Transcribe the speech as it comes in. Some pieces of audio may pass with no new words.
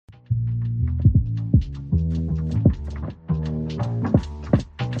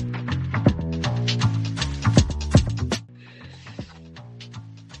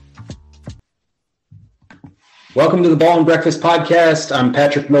Welcome to the Ball and Breakfast podcast. I'm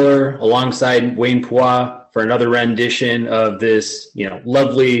Patrick Miller alongside Wayne Pois for another rendition of this,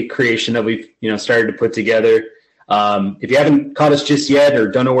 lovely creation that we've, started to put together. If you haven't caught us just yet or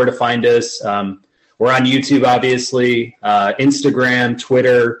don't know where to find us, we're on YouTube, obviously, Instagram,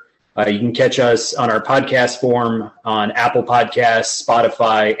 Twitter. You can catch us on our podcast form on Apple Podcasts,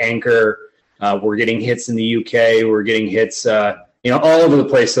 Spotify, Anchor. We're getting hits in the UK. We're getting hits all over the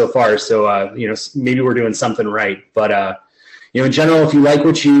place so far. So, maybe we're doing something right. But, in general, if you like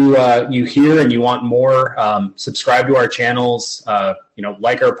what you hear and you want more, subscribe to our channels,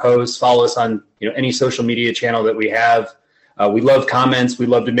 like our posts, follow us on, any social media channel that we have. We love comments. We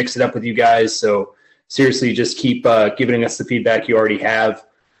love to mix it up with you guys. So seriously, just keep giving us the feedback you already have.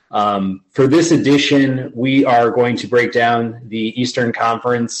 For this edition, we are going to break down the Eastern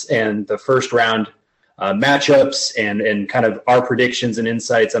Conference and the first round matchups and kind of our predictions and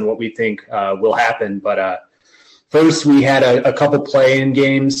insights on what we think will happen. But first, we had a couple play-in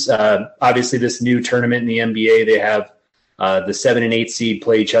games. Obviously, this new tournament in the NBA, they have the 7 and 8 seed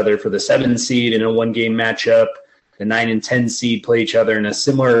play each other for the 7 seed in a one-game matchup. The 9 and 10 seed play each other in a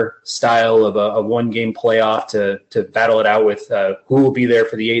similar style of a one-game playoff to battle it out with who will be there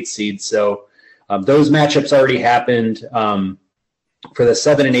for the 8 seed. So those matchups already happened. For the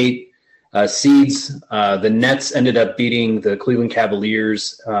 7 and 8 seeds, the Nets ended up beating the Cleveland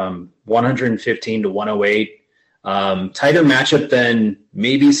Cavaliers 115 to 108. Tighter matchup than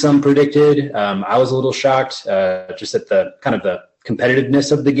maybe some predicted. I was a little shocked just at the kind of the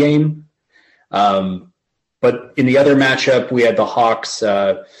competitiveness of the game. But in the other matchup, we had the Hawks,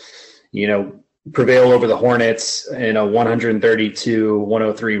 prevail over the Hornets in a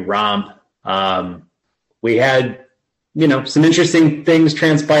 132-103 romp. We had some interesting things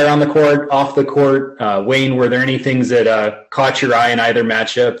transpire on the court, off the court. Wayne, were there any things that caught your eye in either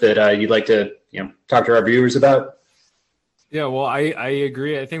matchup that you'd like to, talk to our viewers about? Yeah, well, I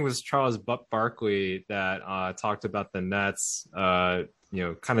agree. I think it was Charles Barkley that talked about the Nets, kind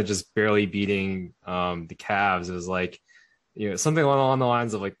of just barely beating the Cavs. It was like, something along the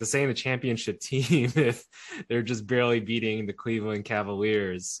lines of like this ain't a championship team if they're just barely beating the Cleveland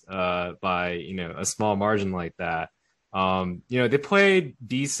Cavaliers by, a small margin like that. They played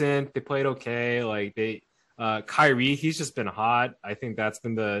decent. They played okay. Like Kyrie, he's just been hot. I think that's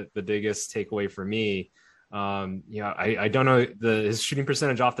been the biggest takeaway for me. I don't know his shooting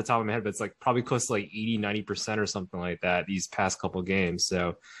percentage off the top of my head, but it's like probably close to like 80-90% or something like that these past couple games.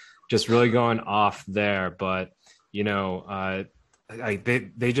 So just really going off there. But, they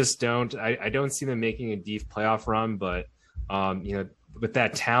just don't, I don't see them making a deep playoff run, but, with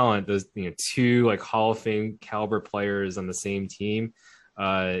that talent, those two like Hall of Fame caliber players on the same team,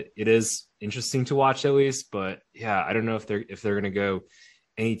 it is interesting to watch at least. But yeah, I don't know if they're going to go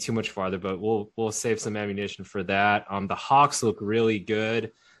any too much farther, but we'll save some ammunition for that. The Hawks look really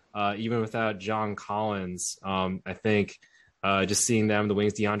good, even without John Collins. I think just seeing them, the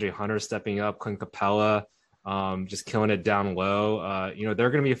wings, DeAndre Hunter stepping up, Clint Capella, just killing it down low. They're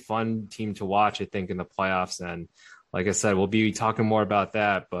going to be a fun team to watch, I think, in the playoffs. And like I said, we'll be talking more about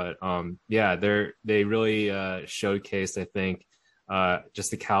that. But they really showcased, I think,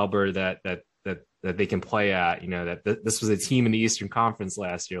 just the caliber that they can play at. This was a team in the Eastern Conference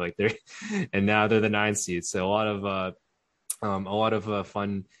last year, and now they're the 9 seed. So a lot of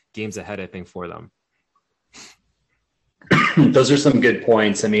fun games ahead, I think, for them. Those are some good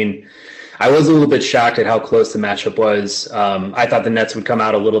points. I mean, I was a little bit shocked at how close the matchup was. I thought the Nets would come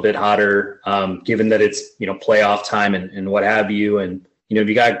out a little bit hotter, given that it's, playoff time and what have you. And, if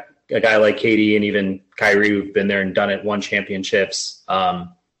you got a guy like KD and even Kyrie who've been there and done it, won championships,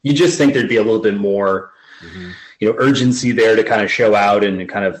 you just think there'd be a little bit more, urgency there to kind of show out and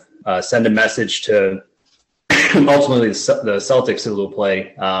kind of send a message to ultimately the Celtics who will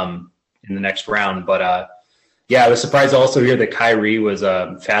play in the next round. But, I was surprised to also hear that Kyrie was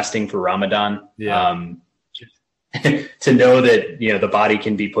fasting for Ramadan. Yeah. To know that, the body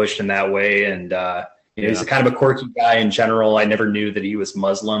can be pushed in that way. And, he's a kind of a quirky guy in general. I never knew that he was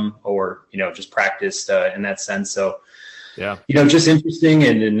Muslim or, just practiced in that sense. So, yeah, just interesting.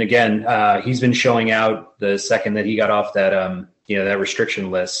 And again, he's been showing out the second that he got off that, that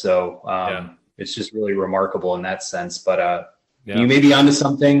restriction list. So it's just really remarkable in that sense. But you may be onto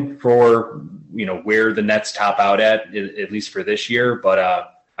something for, where the Nets top out at least for this year.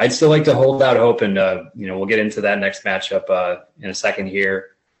 But I'd still like to hold out hope. And, we'll get into that next matchup in a second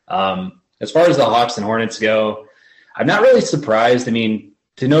here. As far as the Hawks and Hornets go, I'm not really surprised. I mean,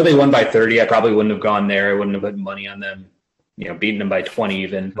 to know they won by 30, I probably wouldn't have gone there. I wouldn't have put money on them, beating them by 20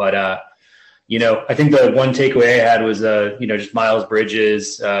 even. But, I think the one takeaway I had was, just Miles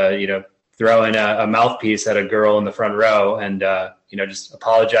Bridges, throwing a mouthpiece at a girl in the front row and, just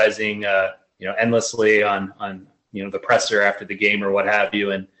apologizing, endlessly on, the presser after the game or what have you.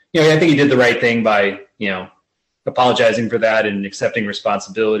 And, I think he did the right thing by, apologizing for that and accepting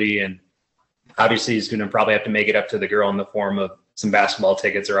responsibility. And obviously he's going to probably have to make it up to the girl in the form of some basketball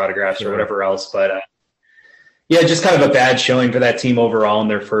tickets or autographs or whatever else. But, just kind of a bad showing for that team overall in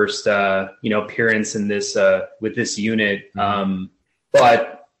their first, appearance in this, with this unit.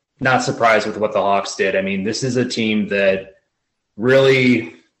 But not surprised with what the Hawks did. I mean, this is a team that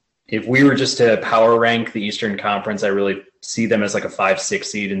really, if we were just to power rank the Eastern Conference, I really see them as like a 5-6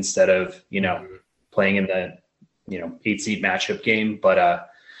 seed instead of, playing in the, 8 seed matchup game. But,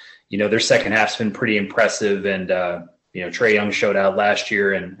 their second half's been pretty impressive. And, Trae Young showed out last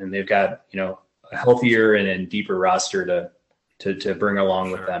year and they've got, a healthier and deeper roster to bring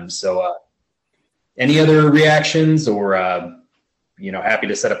along with them. So, any other reactions or, happy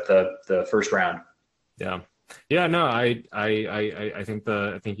to set up the first round? Yeah, no, I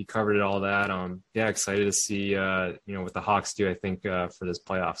think you covered it all that. Excited to see, what the Hawks do, I think, for this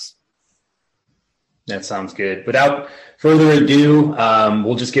playoffs. That sounds good. Without further ado,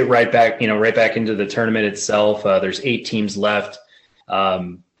 we'll just get right back into the tournament itself. There's 8 teams left.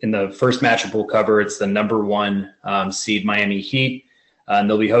 In the first matchup we'll cover, it's the number 1 seed Miami Heat, and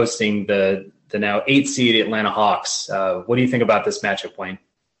they'll be hosting the now 8 seed Atlanta Hawks. What do you think about this matchup, Wayne?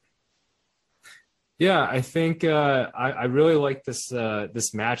 Yeah, I think I really like this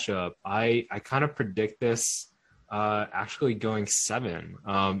this matchup. I kind of predict this actually going 7.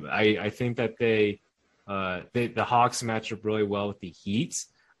 I think that the Hawks match up really well with the Heat.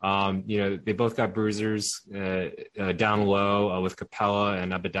 They both got bruisers down low with Capella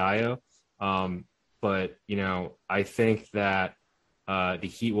and Adebayo. But I think that the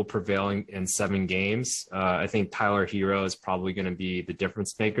Heat will prevail in 7 games. I think Tyler Hero is probably going to be the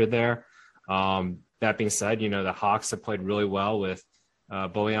difference maker there. That being said, the Hawks have played really well with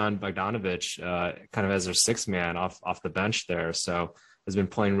Bojan Bogdanovic kind of as their 6th man off the bench there. So has been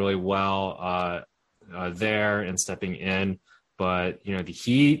playing really well there and stepping in. But, the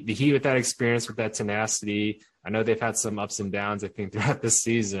Heat with that experience, with that tenacity, I know they've had some ups and downs, I think, throughout this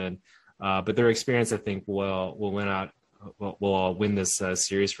season. But their experience, I think, will win this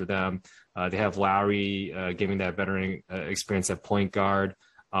series for them. They have Lowry giving that veteran experience at point guard.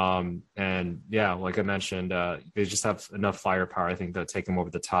 Like I mentioned, they just have enough firepower, I think, to take them over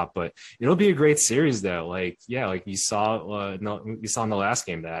the top. But it'll be a great series, though. Like you saw in the last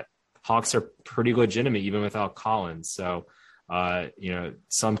game, that Hawks are pretty legitimate even without Collins. So,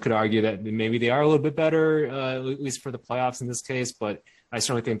 some could argue that maybe they are a little bit better, at least for the playoffs in this case. But I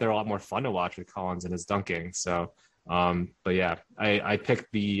certainly think they're a lot more fun to watch with Collins and his dunking. So, I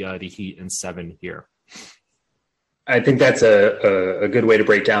picked the Heat in 7 here. I think that's a good way to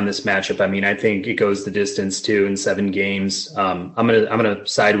break down this matchup. I mean, I think it goes the distance too in 7 games. I'm gonna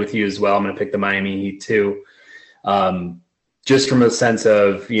side with you as well. I'm gonna pick the Miami Heat too. Just from a sense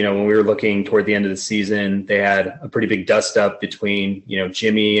of, when we were looking toward the end of the season, they had a pretty big dust up between,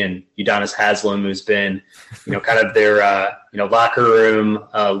 Jimmy and Udonis Haslem, who's been, kind of their, locker room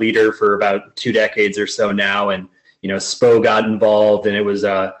leader for about 2 decades or so now. And, Spo got involved, and it was,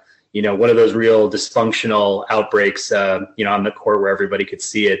 one of those real dysfunctional outbreaks, on the court where everybody could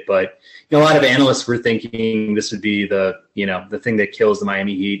see it. But, a lot of analysts were thinking this would be the thing that kills the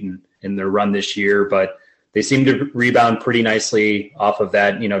Miami Heat in their run this year. But they seem to rebound pretty nicely off of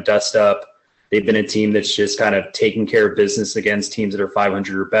that, dust up. They've been a team that's just kind of taking care of business against teams that are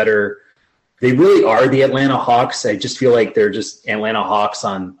 500 or better. They really are the Atlanta Hawks. I just feel like they're just Atlanta Hawks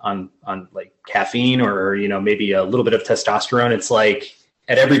on like caffeine or, maybe a little bit of testosterone. It's like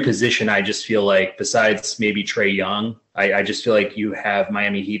at every position, I just feel like besides maybe Trae Young, I just feel like you have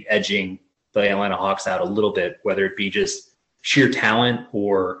Miami Heat edging the Atlanta Hawks out a little bit, whether it be just sheer talent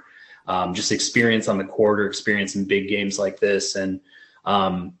or just experience on the court or experience in big games like this. And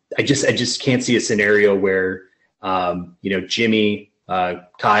I just can't see a scenario where, Jimmy,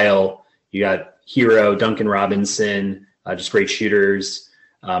 Kyle, you got Hero, Duncan Robinson, just great shooters,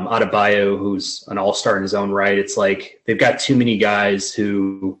 Adebayo, who's an all-star in his own right. It's like they've got too many guys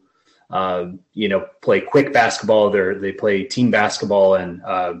who, play quick basketball. They play team basketball, and,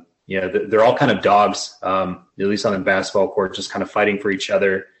 they're all kind of dogs, at least on the basketball court, just kind of fighting for each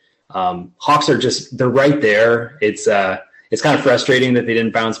other. Hawks are they're right there. It's kind of frustrating that they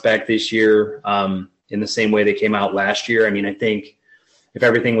didn't bounce back this year in the same way they came out last year. I mean, I think if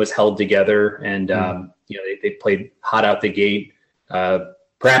everything was held together and, they played hot out the gate,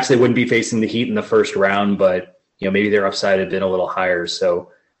 perhaps they wouldn't be facing the Heat in the first round, but, maybe their upside had been a little higher.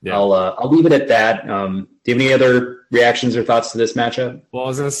 So Yeah. I'll leave it at that. Do you have any other reactions or thoughts to this matchup? Well, I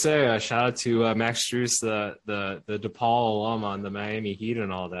was gonna say shout out to Max Strus, the DePaul alum on the Miami Heat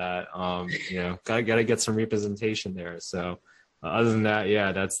and all that. Gotta get some representation there. So other than that,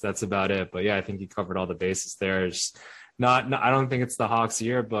 yeah, that's about it. But yeah, I think you covered all the bases there. Just not I don't think it's the Hawks'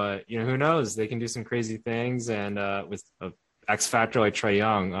 year, but who knows? They can do some crazy things, and with a X factor like Trae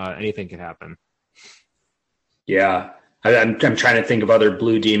Young, anything can happen. Yeah. I'm trying to think of other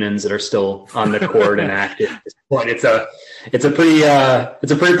Blue Demons that are still on the court and active at this point. It's probably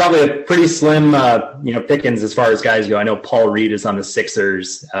a pretty slim, pickings as far as guys go. I know Paul Reed is on the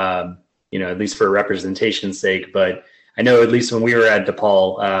Sixers, at least for representation's sake, but I know at least when we were at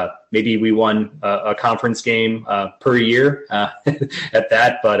DePaul, maybe we won a conference game per year at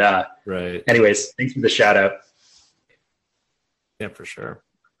that, but right. Anyways, thanks for the shout out. Yeah, for sure.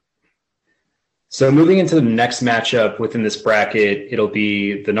 So moving into the next matchup within this bracket, it'll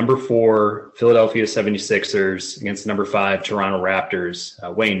be the number 4 Philadelphia 76ers against the number 5 Toronto Raptors.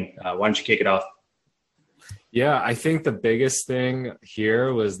 Wayne, why don't you kick it off? Yeah, I think the biggest thing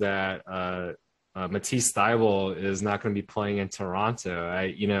here was that Matisse Thybulle is not going to be playing in Toronto.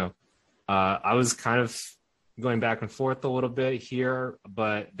 I was kind of going back and forth a little bit here,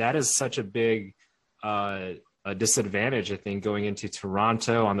 but that is such a big a disadvantage, I think, going into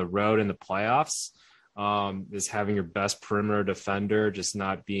Toronto on the road in the playoffs, is having your best perimeter defender just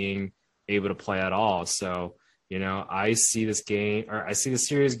not being able to play at all. So, I see the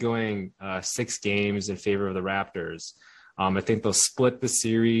series going 6 games in favor of the Raptors. I think they'll split the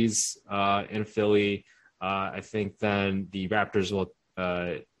series in Philly. I think then the Raptors will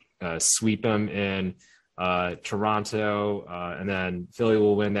sweep them in Toronto, and then Philly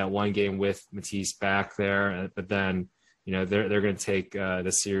will win that one game with Matisse back there. But then, they're going to take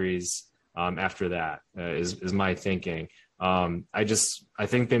the series after that. Is my thinking. I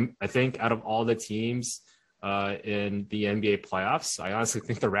think out of all the teams in the NBA playoffs, I honestly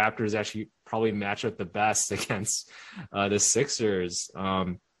think the Raptors actually probably match up the best against the Sixers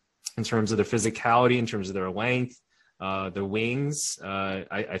in terms of their physicality, in terms of their length. The wings,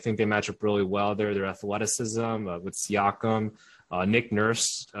 I think they match up really well there. Their athleticism with Siakam. Nick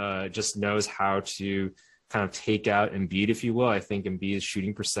Nurse just knows how to kind of take out Embiid, if you will. I think Embiid's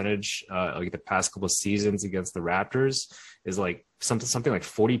shooting percentage, like the past couple of seasons against the Raptors, is like something like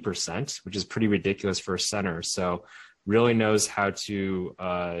 40%, which is pretty ridiculous for a center. So really knows how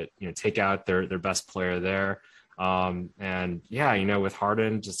to take out their best player there. And yeah, with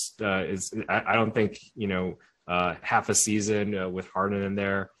Harden, just I don't think half a season with Harden in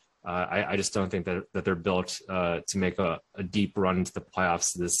there. I just don't think that they're built to make a deep run into the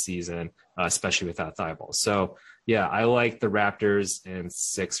playoffs this season, especially without Thybulle. So yeah, I like the Raptors in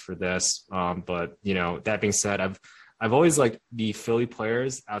 6 for this. But that being said, I've always liked the Philly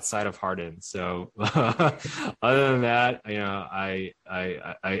players outside of Harden. So other than that, I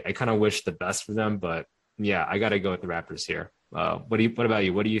kind of wish the best for them. But yeah, I got to go with the Raptors here. What about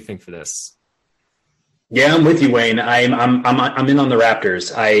you? What do you think for this? Yeah, I'm with you, Wayne. I'm in on the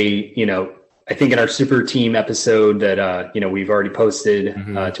Raptors. I think in our super team episode that we've already posted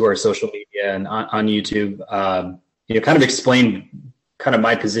to our social media and on YouTube, kind of explained kind of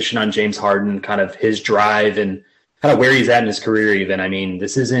my position on James Harden, kind of his drive and kind of where he's at in his career. Even, I mean,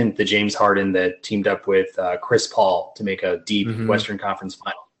 this isn't the James Harden that teamed up with Chris Paul to make a deep Western Conference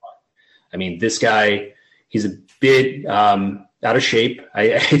Final. I mean, this guy, he's a bit out of shape.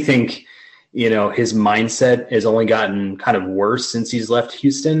 I think. His mindset has only gotten kind of worse since he's left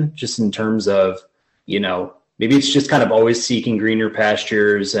Houston, just in terms of, maybe it's just kind of always seeking greener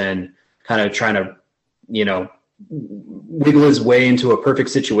pastures and kind of trying to, wiggle his way into a perfect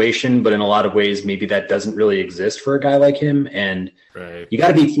situation. But in a lot of ways, maybe that doesn't really exist for a guy like him. And You got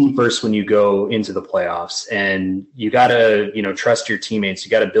to be team first when you go into the playoffs, and you got to, trust your teammates.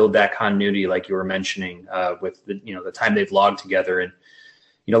 You got to build that continuity, like you were mentioning, with the time they've logged together. And,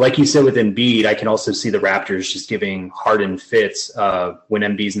 like you said with Embiid, I can also see the Raptors just giving Harden fits when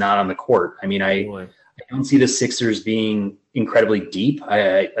Embiid's not on the court. I mean, I don't see the Sixers being incredibly deep.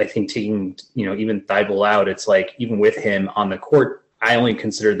 I think taking, even Thybulle out, it's like even with him on the court, I only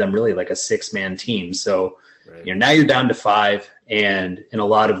consider them really like a 6-man team. So, now you're down to 5. And in a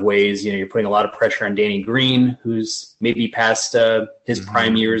lot of ways, you're putting a lot of pressure on Danny Green, who's maybe past his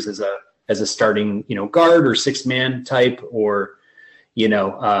prime years as a starting, guard or 6-man type, or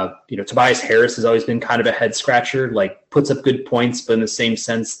Tobias Harris has always been kind of a head scratcher, like puts up good points, but in the same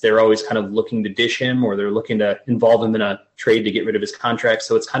sense, they're always kind of looking to dish him, or they're looking to involve him in a trade to get rid of his contract.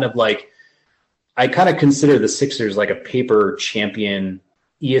 So it's kind of like, I kind of consider the Sixers like a paper champion,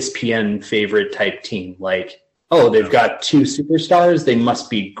 ESPN favorite type team. Like oh, they've got two superstars, they must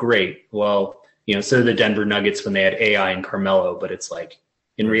be great. Well, so did the Denver Nuggets when they had AI and Carmelo, but it's like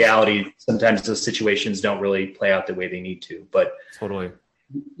in reality, sometimes those situations don't really play out the way they need to. But totally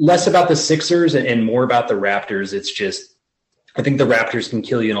less about the Sixers and more about the Raptors. It's just, I think the Raptors can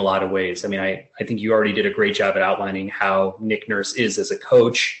kill you in a lot of ways. I mean, I think you already did a great job at outlining how Nick Nurse is as a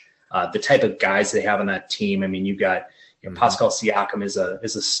coach, the type of guys they have on that team. I mean, you've got Pascal Siakam is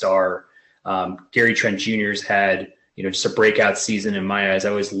a star. Gary Trent Jr.'s had, just a breakout season in my eyes. I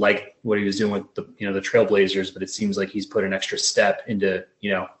always liked what he was doing with the Trailblazers, but it seems like he's put an extra step into,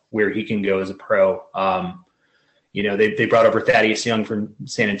 where he can go as a pro. They brought over Thaddeus Young from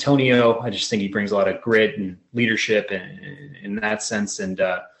San Antonio. I just think he brings a lot of grit and leadership in that sense. And,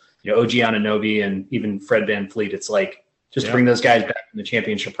 OG Anunoby and even Fred VanVleet, it's like, just bring those guys back in the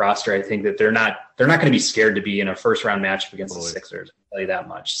championship roster. I think that they're not going to be scared to be in a first round matchup against the Sixers. I'll tell you that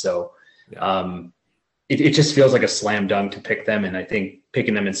much. So, it just feels like a slam dunk to pick them. And I think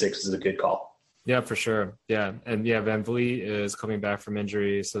picking them in 6 is a good call. Yeah, for sure. Yeah. And VanVleet is coming back from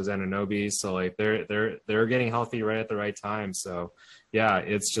injury. So is Anunoby. So like they're getting healthy right at the right time. So yeah,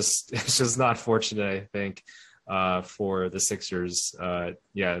 it's just not fortunate, I think, for the Sixers.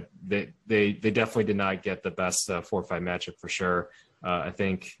 They definitely did not get the best 4-5 matchup for sure. I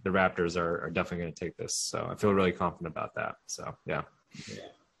think the Raptors are definitely going to take this. So I feel really confident about that. So yeah.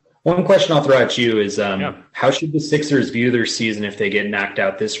 One question I'll throw at you is how should the Sixers view their season if they get knocked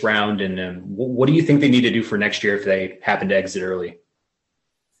out this round? And what do you think they need to do for next year if they happen to exit early?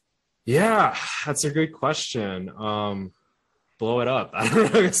 Yeah, that's a good question. Blow it up. I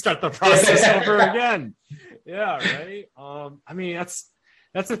don't know. Start the process over again. Yeah, right. I mean, that's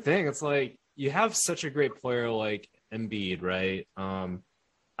the thing. It's like you have such a great player like Embiid, right?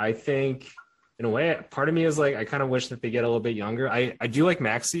 I think in a way, part of me is like, I kind of wish that they get a little bit younger. I do like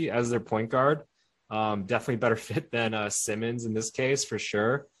Maxey as their point guard. Definitely better fit than Simmons in this case for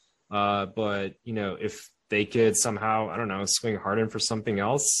sure. But if they could somehow, I don't know, swing Harden for something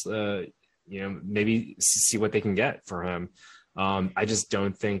else, maybe see what they can get for him. I just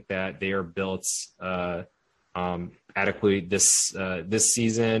don't think that they are built adequately this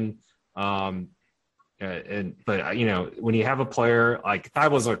season. But when you have a player like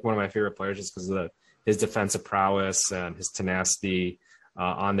Thad was like one of my favorite players just because of his defensive prowess and his tenacity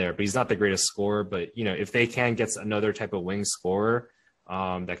on there, but he's not the greatest scorer. But if they can get another type of wing scorer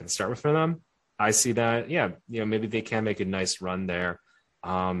that can start with for them, I see that. Yeah, maybe they can make a nice run there.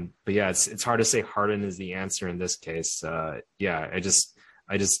 But yeah, it's hard to say Harden is the answer in this case. I just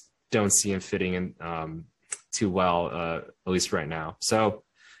don't see him fitting in too well, at least right now. So.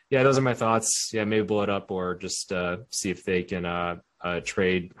 Yeah, those are my thoughts. Yeah, maybe blow it up or just see if they can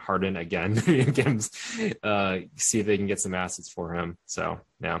trade Harden again. See if they can get some assets for him. So,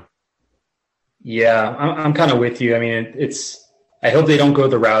 yeah. Yeah, I'm kind of with you. I mean, I hope they don't go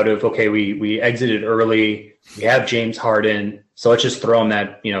the route of, okay, we exited early. We have James Harden. So let's just throw him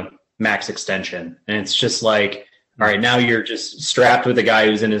that, max extension. And it's just like, all right, now you're just strapped with a guy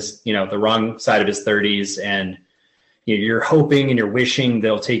who's in his, the wrong side of his 30s and you're hoping and you're wishing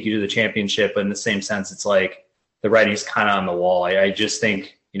they'll take you to the championship, but in the same sense, it's like the writing's kind of on the wall. I just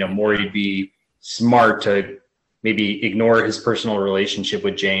think, Morey'd be smart to maybe ignore his personal relationship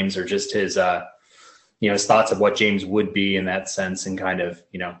with James or just his, his thoughts of what James would be in that sense and kind of,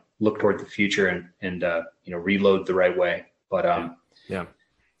 look toward the future and reload the right way. But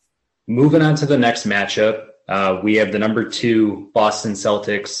moving on to the next matchup, we have the number 2 Boston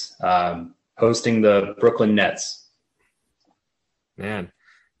Celtics hosting the Brooklyn Nets. Man,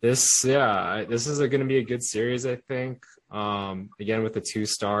 this is going to be a good series, I think. Again, with the 2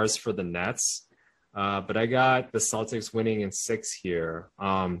 stars for the Nets. But I got the Celtics winning in 6 here.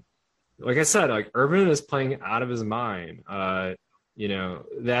 Like I said, like Irvin is playing out of his mind.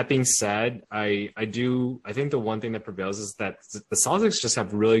 That being said, I think the one thing that prevails is that the Celtics just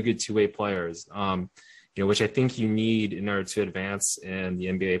have really good 2-way players, which I think you need in order to advance in the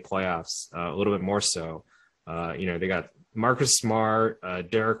NBA playoffs a little bit more so. They got Marcus Smart,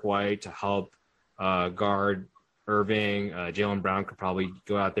 Derek White to help guard Irving. Jaylen Brown could probably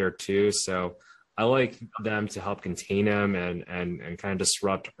go out there too. So I like them to help contain him and kind of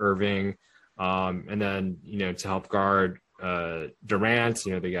disrupt Irving. And then, to help guard Durant,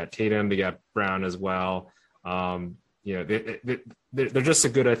 they got Tatum, they got Brown as well. They're just a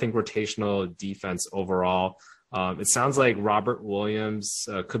good, I think, rotational defense overall. It sounds like Robert Williams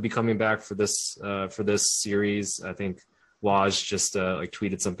could be coming back for this series. I think Waj just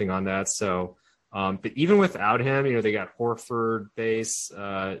tweeted something on that. So, but even without him, they got Horford base,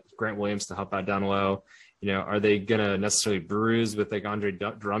 Grant Williams to help out down low. Are they gonna necessarily bruise with like Andre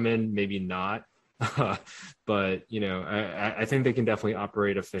Drummond? Maybe not. But, I think they can definitely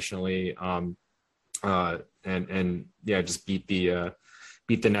operate efficiently. And yeah, just beat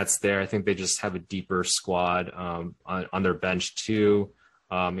the Nets there. I think they just have a deeper squad on their bench too.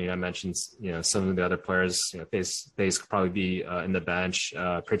 I mentioned some of the other players. They could probably be in the bench.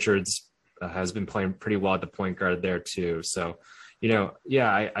 Pritchard's has been playing pretty well at the point guard there too. So,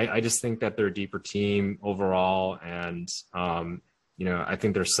 I just think that they're a deeper team overall, and I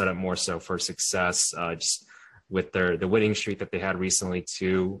think they're set up more so for success. Just with the winning streak that they had recently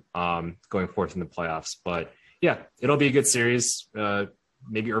too, going forth in the playoffs. But yeah, it'll be a good series.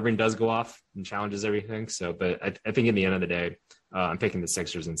 Maybe Irving does go off and challenges everything. So, but I think in the end of the day, I'm picking the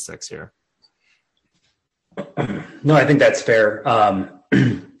Sixers in 6 here. No, I think that's fair.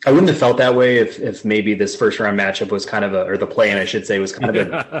 I wouldn't have felt that way if maybe this first round matchup was kind of or the play-in, I should say, was kind of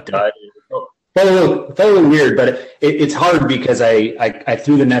a dud. Felt a little weird, but it's hard because I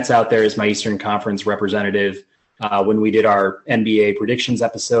threw the Nets out there as my Eastern Conference representative when we did our NBA predictions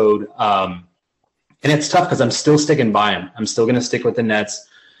episode. And it's tough because I'm still sticking by them. I'm still going to stick with the Nets.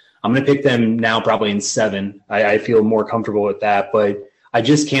 I'm going to pick them now probably in 7. I feel more comfortable with that, but I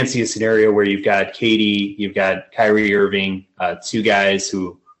just can't see a scenario where you've got KD, you've got Kyrie Irving, 2 guys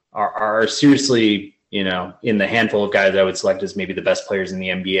who are seriously, in the handful of guys I would select as maybe the best players in the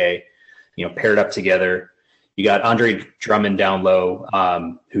NBA, paired up together. You got Andre Drummond down low,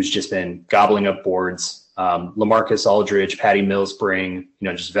 who's just been gobbling up boards. LaMarcus Aldridge, Patty Mills bring,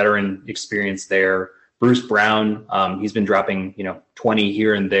 just veteran experience there. Bruce Brown, he's been dropping, 20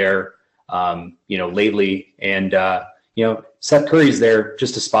 here and there, lately. And, Seth Curry's there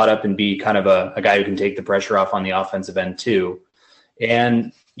just to spot up and be kind of a guy who can take the pressure off on the offensive end too.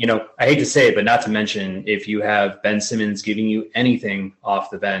 And, I hate to say it, but not to mention if you have Ben Simmons giving you anything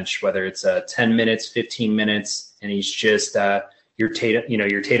off the bench, whether it's 10 minutes, 15 minutes, and he's just your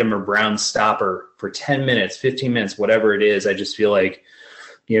Tatum or Brown stopper for 10 minutes, 15 minutes, whatever it is. I just feel like,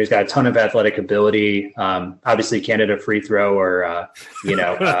 he's got a ton of athletic ability. Obviously can't hit a free throw or, win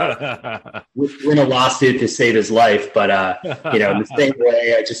a lawsuit to save his life. But, in the same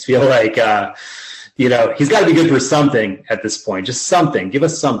way, I just feel like, he's got to be good for something at this point, just something, give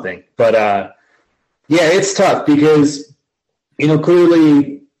us something. But, it's tough because,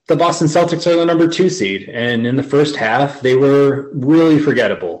 clearly the Boston Celtics are the number 2 seed. And in the first half, they were really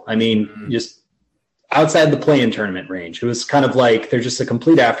forgettable. I mean, just outside the play-in tournament range. It was kind of like they're just a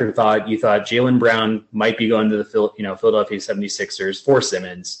complete afterthought. You thought Jaylen Brown might be going to the Philadelphia 76ers for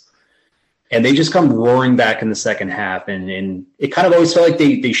Simmons. And they just come roaring back in the second half. And it kind of always felt like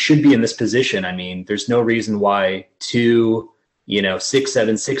they should be in this position. I mean, there's no reason why 2, 6'7",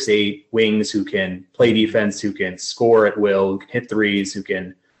 6'8" wings who can play defense, who can score at will, who can hit threes, who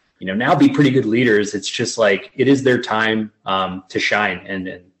can, now be pretty good leaders. It's just like it is their time to shine.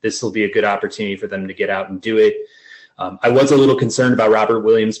 And this will be a good opportunity for them to get out and do it. I was a little concerned about Robert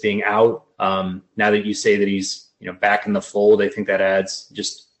Williams being out. Now that you say that he's, back in the fold, I think that adds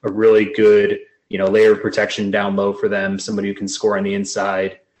just a really good, layer of protection down low for them, somebody who can score on the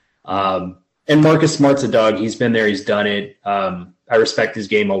inside. And Marcus Smart's a dog. He's been there. He's done it. I respect his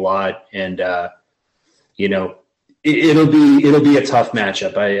game a lot. And, it'll be a tough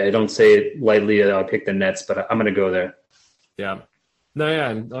matchup. I don't say it lightly. I'll pick the Nets, but I'm going to go there. Yeah. No, yeah.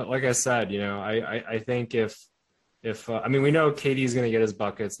 And like I said, I think if we know KD's going to get his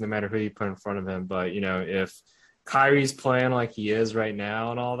buckets no matter who you put in front of him. But, if Kyrie's playing like he is right now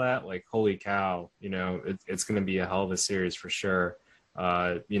and all that, like, holy cow, it's going to be a hell of a series for sure.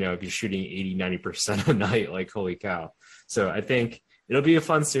 If you're shooting 80-90% a night, like, holy cow. So I think it'll be a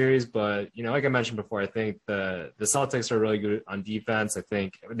fun series, but, like I mentioned before, I think the Celtics are really good on defense. I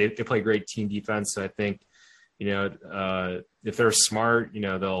think they play great team defense. So I think, if they're smart,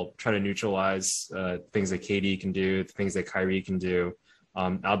 they'll try to neutralize things that KD can do, things that Kyrie can do.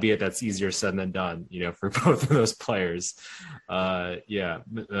 Albeit that's easier said than done, for both of those players.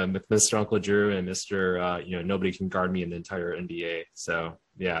 Mr. Uncle Drew and Mr. Nobody can guard me in the entire NBA. So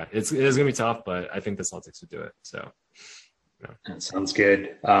yeah, it is going to be tough, but I think the Celtics would do it. So. That sounds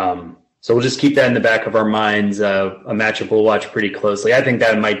good. So we'll just keep that in the back of our minds. A matchup we'll watch pretty closely. I think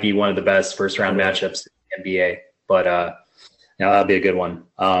that might be one of the best first round matchups in the NBA, but that'll be a good one.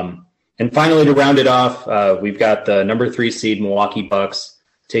 And finally, to round it off, we've got the number 3 seed Milwaukee Bucks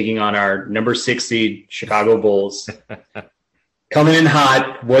taking on our number 6 seed Chicago Bulls. Coming in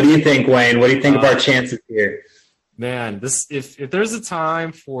hot. What do you think, Wayne? What do you think of our chances here? Man, if there's a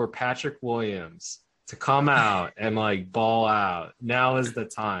time for Patrick Williams to come out and ball out, now is the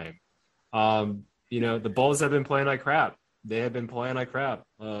time. The Bulls have been playing like crap. They have been playing like crap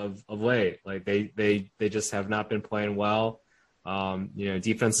of late. Like they just have not been playing well.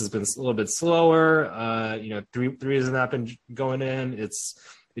 Defense has been a little bit slower. Three has not been going in. It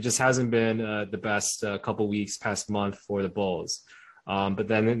just hasn't been the best couple weeks, past month for the Bulls. But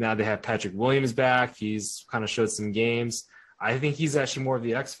then now they have Patrick Williams back. He's kind of showed some games. I think he's actually more of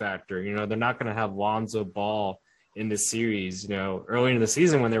the X factor. They're not going to have Lonzo Ball in this series. Early in the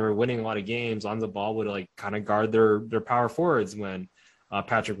season when they were winning a lot of games, Lonzo Ball would kind of guard their power forwards when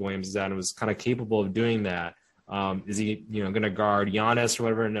Patrick Williams is out and was kind of capable of doing that. Is he, going to guard Giannis or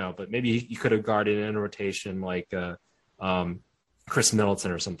whatever? No, but maybe he could have guarded in a rotation like Chris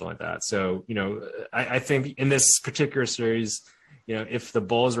Middleton or something like that. So, I think in this particular series, if the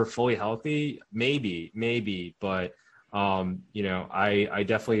Bulls were fully healthy, maybe, but I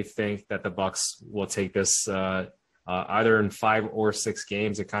definitely think that the Bucks will take this either in 5 or 6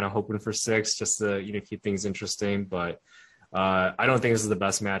 games. They're kind of hoping for 6 just to keep things interesting. But I don't think this is the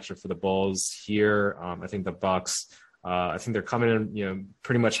best matchup for the Bulls here. I think the Bucks. I think they're coming in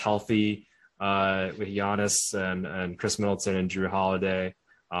pretty much healthy with Giannis and Chris Middleton and Drew Holiday.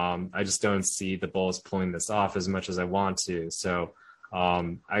 I just don't see the Bulls pulling this off as much as I want to. So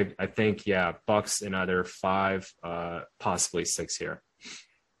I think, Bucks in either 5, possibly 6 here.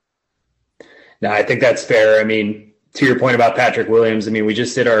 No, I think that's fair. I mean, to your point about Patrick Williams, I mean, we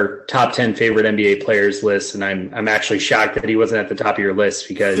just did our top 10 favorite NBA players list, and I'm actually shocked that he wasn't at the top of your list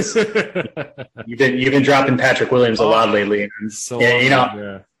because you've been dropping Patrick Williams a lot lately.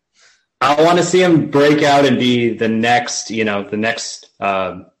 I want to see him break out and be the next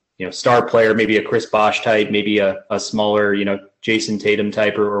star player, maybe a Chris Bosh type, maybe a smaller, Jason Tatum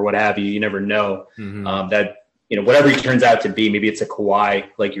type or what have you. You never know. That whatever he turns out to be, maybe it's a Kawhi,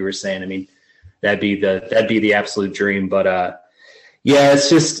 like you were saying. I mean, that'd be the absolute dream. But it's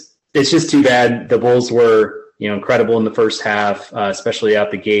just too bad. The Bulls were incredible in the first half, especially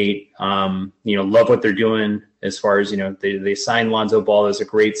out the gate. Love what they're doing as far as they signed Lonzo Ball. It was a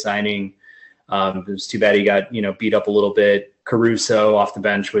great signing. It was too bad he got beat up a little bit. Caruso off the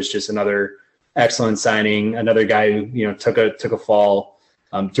bench was just another excellent signing. Another guy who took a fall.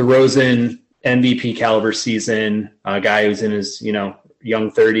 DeRozan, MVP caliber season. A guy who's in his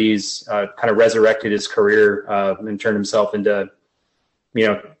young 30s, kind of resurrected his career and turned himself into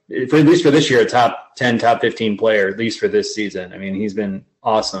at least for this year, a top 10, top 15 player, at least for this season. I mean, he's been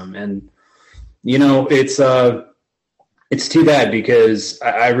awesome. And, it's too bad because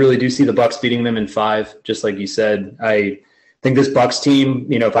I really do see the Bucks beating them in 5, just like you said. I think this Bucks team,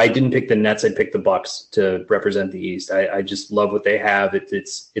 if I didn't pick the Nets, I'd pick the Bucks to represent the East. I just love what they have.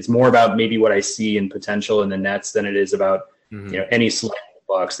 It's more about maybe what I see in potential in the Nets than it is about, any slight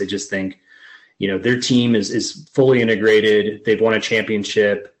Bucks. They just think, their team is fully integrated. They've won a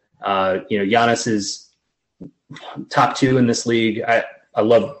championship. Giannis is top 2 in this league. I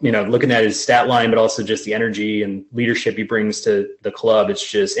love, looking at his stat line, but also just the energy and leadership he brings to the club. It's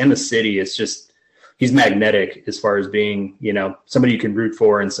just, and the city, it's just, he's magnetic as far as being, somebody you can root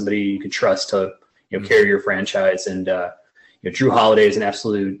for and somebody you can trust to, carry your franchise. And, Drew Holiday is an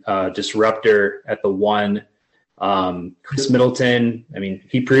absolute disruptor at the 1. Chris Middleton, I mean,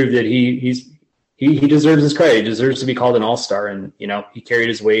 he proved that he deserves his credit. He deserves to be called an all-star. And, he carried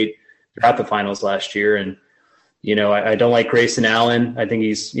his weight throughout the finals last year. And, I don't like Grayson Allen. I think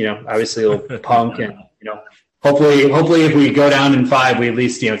he's, obviously a little punk and, hopefully if we go down in 5, we at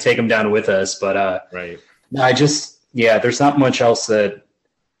least, take him down with us. But, right. No, there's not much else that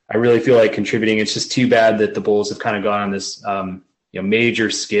I really feel like contributing. It's just too bad that the Bulls have kind of gone on this,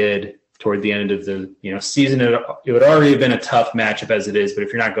 major skid toward the end of the, season. It would already have been a tough matchup as it is, but if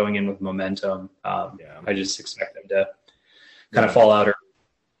you're not going in with momentum, I just expect them to kind of fall out.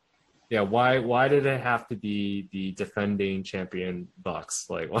 Yeah, why did it have to be the defending champion Bucks?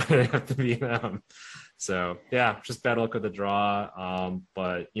 Like, why did it have to be them? So, just bad luck with the draw.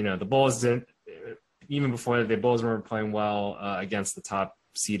 But, the Bulls didn't, even before that, the Bulls weren't playing well against the top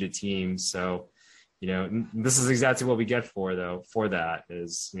seeded teams. So, this is exactly what we get for that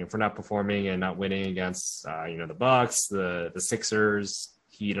is, for not performing and not winning against, the Bucks, the Sixers,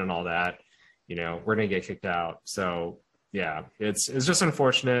 Heat and all that, we're going to get kicked out. So, it's just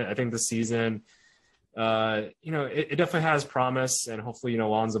unfortunate. I think the season, it definitely has promise, and hopefully,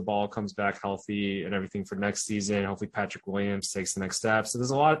 Lonzo Ball comes back healthy and everything for next season. Hopefully, Patrick Williams takes the next step. So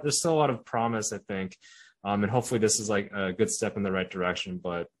there's still a lot of promise, I think, and hopefully, this is like a good step in the right direction.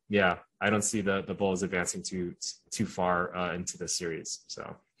 But I don't see the Bulls advancing too far into the series.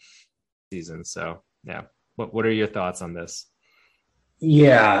 So season. So what are your thoughts on this?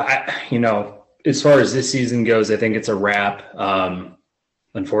 As far as this season goes, I think it's a wrap.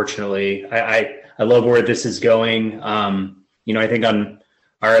 Unfortunately, I love where this is going. I think on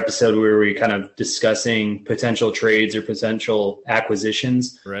our episode where we kind of discussing potential trades or potential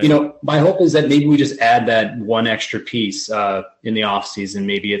acquisitions. Right. You know, my hope is that maybe we just add that one extra piece in the offseason.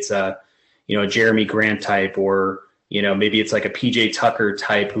 Maybe it's a Jeremy Grant type, or, you know, maybe it's like a PJ Tucker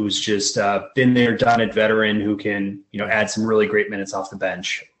type who's just been there, done it, veteran who can, you know, add some really great minutes off the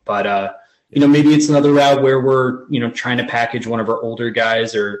bench. But, you know, maybe it's another route where we're, you know, trying to package one of our older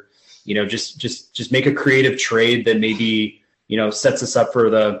guys, or, you know, just make a creative trade that maybe, you know, sets us up for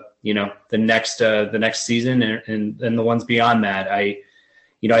the next season and the ones beyond that. I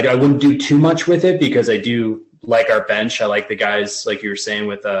wouldn't do too much with it because I do like our bench. I like the guys, like you were saying,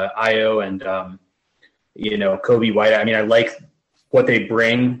 with Io and, Kobe White. I mean, I like what they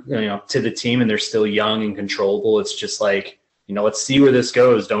bring, you know, to the team, and they're still young and controllable. It's just like, you know, let's see where this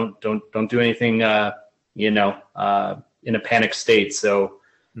goes. Don't do anything, in a panic state. So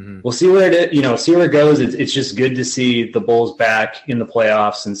we'll see where it goes. It's just good to see the Bulls back in the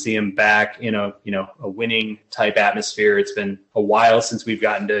playoffs and see them back in a winning type atmosphere. It's been a while since we've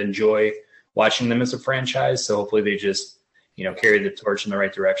gotten to enjoy watching them as a franchise. So hopefully they just, you know, carry the torch in the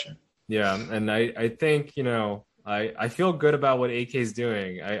right direction. Yeah. And I think, you know, I feel good about what AK is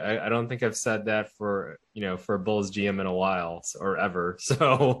doing. I don't think I've said that for a Bulls GM in a while or ever.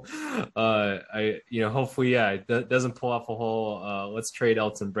 So hopefully, it doesn't pull off a whole, let's trade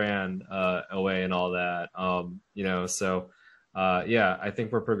Elton Brand away and all that. I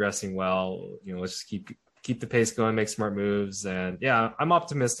think we're progressing well. You know, let's just keep the pace going, make smart moves. And yeah, I'm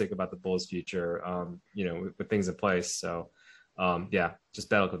optimistic about the Bulls future, with things in place. So just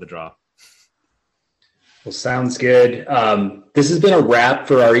battle with the draw. Well, sounds good. This has been a wrap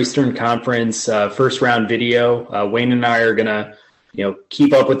for our Eastern Conference first round video. Wayne and I are going to,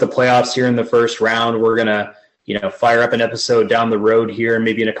 keep up with the playoffs here in the first round. We're going to, fire up an episode down the road here,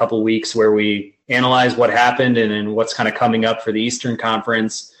 maybe in a couple of weeks, where we analyze what happened and what's kind of coming up for the Eastern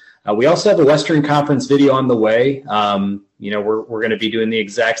Conference. We also have a Western Conference video on the way. We're going to be doing the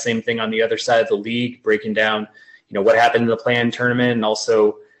exact same thing on the other side of the league, breaking down, what happened in the play-in tournament, and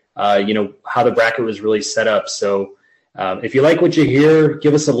also how the bracket was really set up. So if you like what you hear,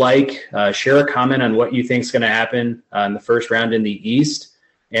 give us a like, share a comment on what you think is going to happen in the first round in the East.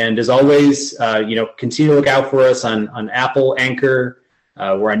 And as always, continue to look out for us on Apple, Anchor.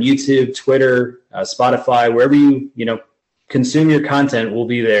 We're on YouTube, Twitter, Spotify, wherever you consume your content, we'll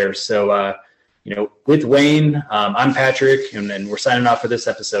be there. So, with Wayne, I'm Patrick, and we're signing off for this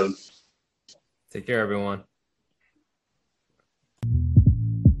episode. Take care, everyone.